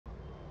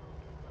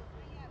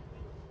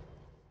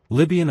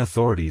Libyan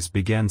authorities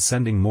began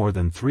sending more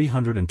than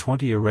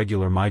 320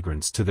 irregular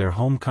migrants to their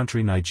home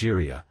country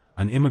Nigeria,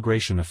 an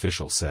immigration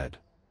official said.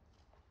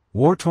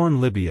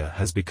 War-torn Libya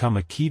has become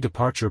a key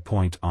departure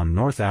point on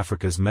North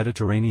Africa's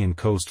Mediterranean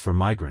coast for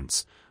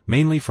migrants,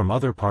 mainly from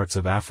other parts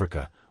of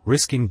Africa,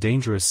 risking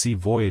dangerous sea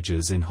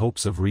voyages in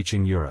hopes of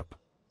reaching Europe.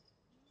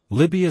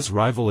 Libya's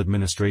rival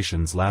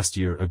administrations last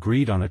year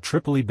agreed on a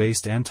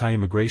Tripoli-based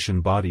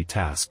anti-immigration body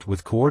tasked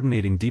with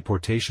coordinating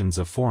deportations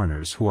of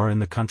foreigners who are in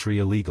the country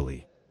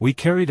illegally. We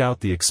carried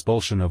out the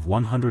expulsion of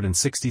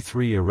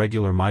 163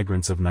 irregular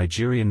migrants of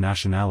Nigerian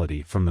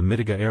nationality from the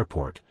Midiga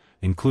airport,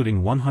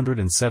 including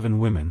 107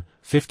 women,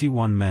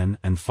 51 men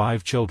and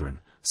 5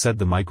 children, said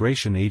the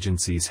migration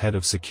agency's head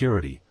of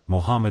security,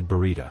 Mohammed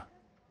Barida.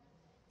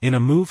 In a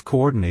move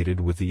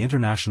coordinated with the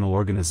International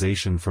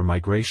Organization for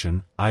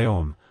Migration,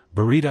 IOM,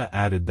 Barida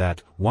added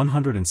that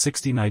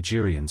 160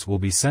 Nigerians will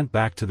be sent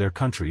back to their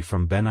country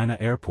from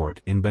Benina Airport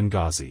in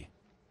Benghazi.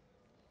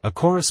 A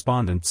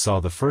correspondent saw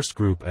the first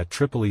group at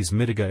Tripoli's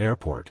Midiga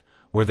Airport,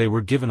 where they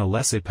were given a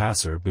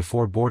laissez-passer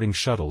before boarding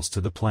shuttles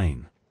to the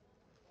plane.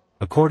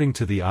 According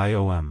to the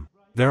IOM,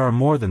 there are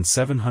more than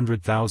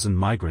 700,000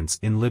 migrants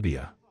in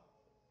Libya.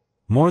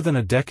 More than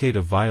a decade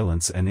of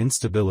violence and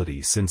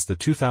instability since the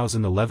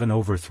 2011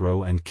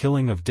 overthrow and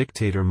killing of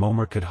dictator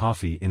Muammar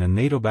Gaddafi in a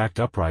NATO-backed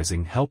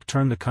uprising helped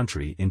turn the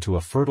country into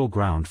a fertile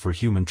ground for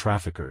human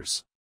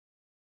traffickers.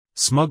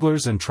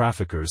 Smugglers and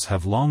traffickers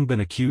have long been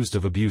accused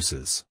of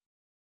abuses.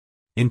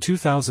 In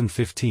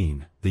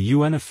 2015, the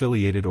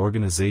UN-affiliated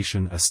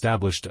organization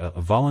established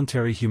a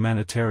voluntary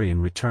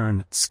humanitarian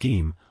return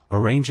scheme,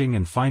 arranging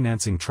and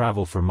financing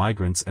travel for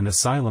migrants and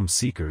asylum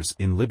seekers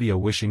in Libya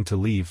wishing to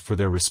leave for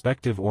their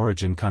respective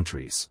origin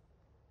countries.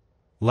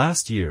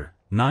 Last year,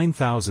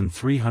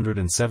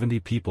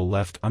 9,370 people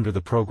left under the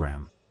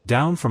program,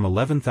 down from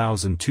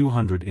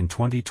 11,200 in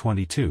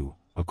 2022,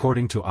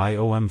 according to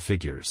IOM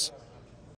figures.